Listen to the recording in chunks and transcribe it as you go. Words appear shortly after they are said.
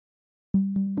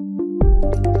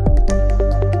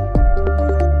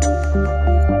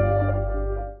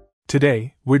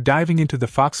Today, we're diving into the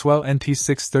FOXWELL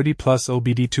NT630 Plus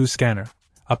OBD2 scanner,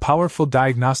 a powerful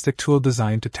diagnostic tool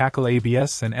designed to tackle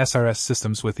ABS and SRS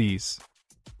systems with ease.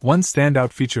 One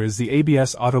standout feature is the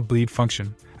ABS auto bleed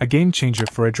function, a game-changer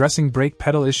for addressing brake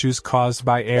pedal issues caused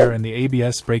by air in the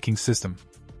ABS braking system.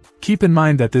 Keep in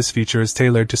mind that this feature is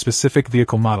tailored to specific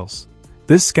vehicle models.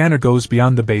 This scanner goes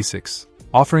beyond the basics,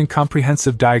 offering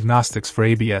comprehensive diagnostics for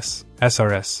ABS,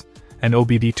 SRS, and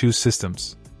OBD2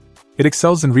 systems. It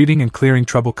excels in reading and clearing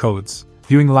trouble codes,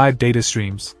 viewing live data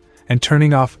streams, and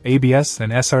turning off ABS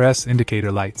and SRS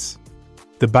indicator lights.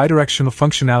 The bidirectional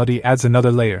functionality adds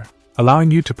another layer,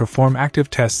 allowing you to perform active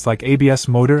tests like ABS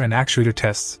motor and actuator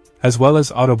tests, as well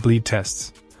as auto bleed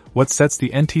tests. What sets the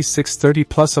NT630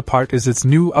 Plus apart is its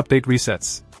new update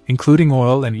resets, including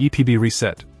oil and EPB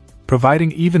reset,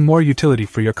 providing even more utility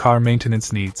for your car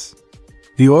maintenance needs.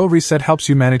 The oil reset helps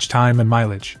you manage time and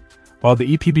mileage, while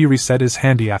the EPB reset is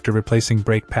handy after replacing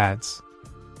brake pads.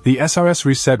 The SRS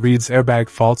reset reads airbag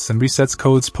faults and resets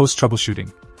codes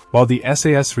post-troubleshooting, while the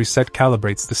SAS reset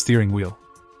calibrates the steering wheel.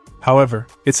 However,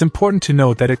 it's important to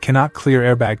note that it cannot clear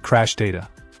airbag crash data.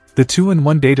 The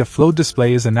 2-in-1 data flow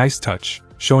display is a nice touch,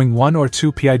 showing 1 or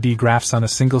 2 PID graphs on a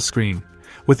single screen,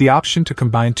 with the option to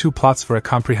combine 2 plots for a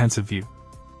comprehensive view.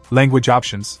 Language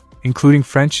options, including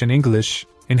French and English,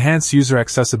 enhance user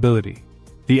accessibility.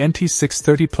 The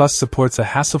NT630 Plus supports a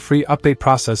hassle-free update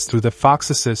process through the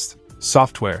Fox Assist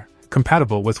software,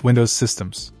 compatible with Windows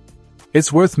systems.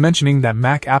 It's worth mentioning that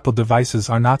Mac Apple devices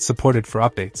are not supported for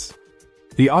updates.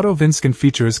 The Auto VinScan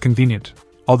feature is convenient,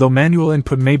 although manual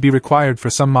input may be required for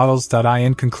some models.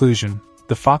 In conclusion,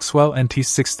 the FOXWELL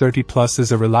NT630 Plus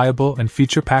is a reliable and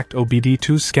feature-packed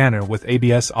OBD2 scanner with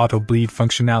ABS auto bleed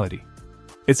functionality.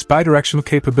 Its bidirectional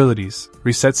capabilities,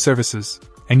 reset services,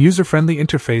 and user-friendly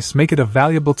interface make it a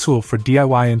valuable tool for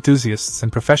DIY enthusiasts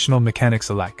and professional mechanics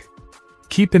alike.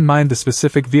 Keep in mind the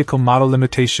specific vehicle model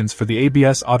limitations for the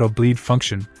ABS auto bleed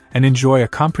function and enjoy a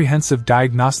comprehensive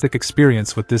diagnostic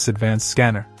experience with this advanced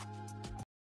scanner.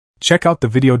 Check out the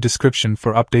video description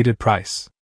for updated price.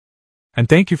 And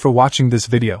thank you for watching this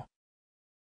video.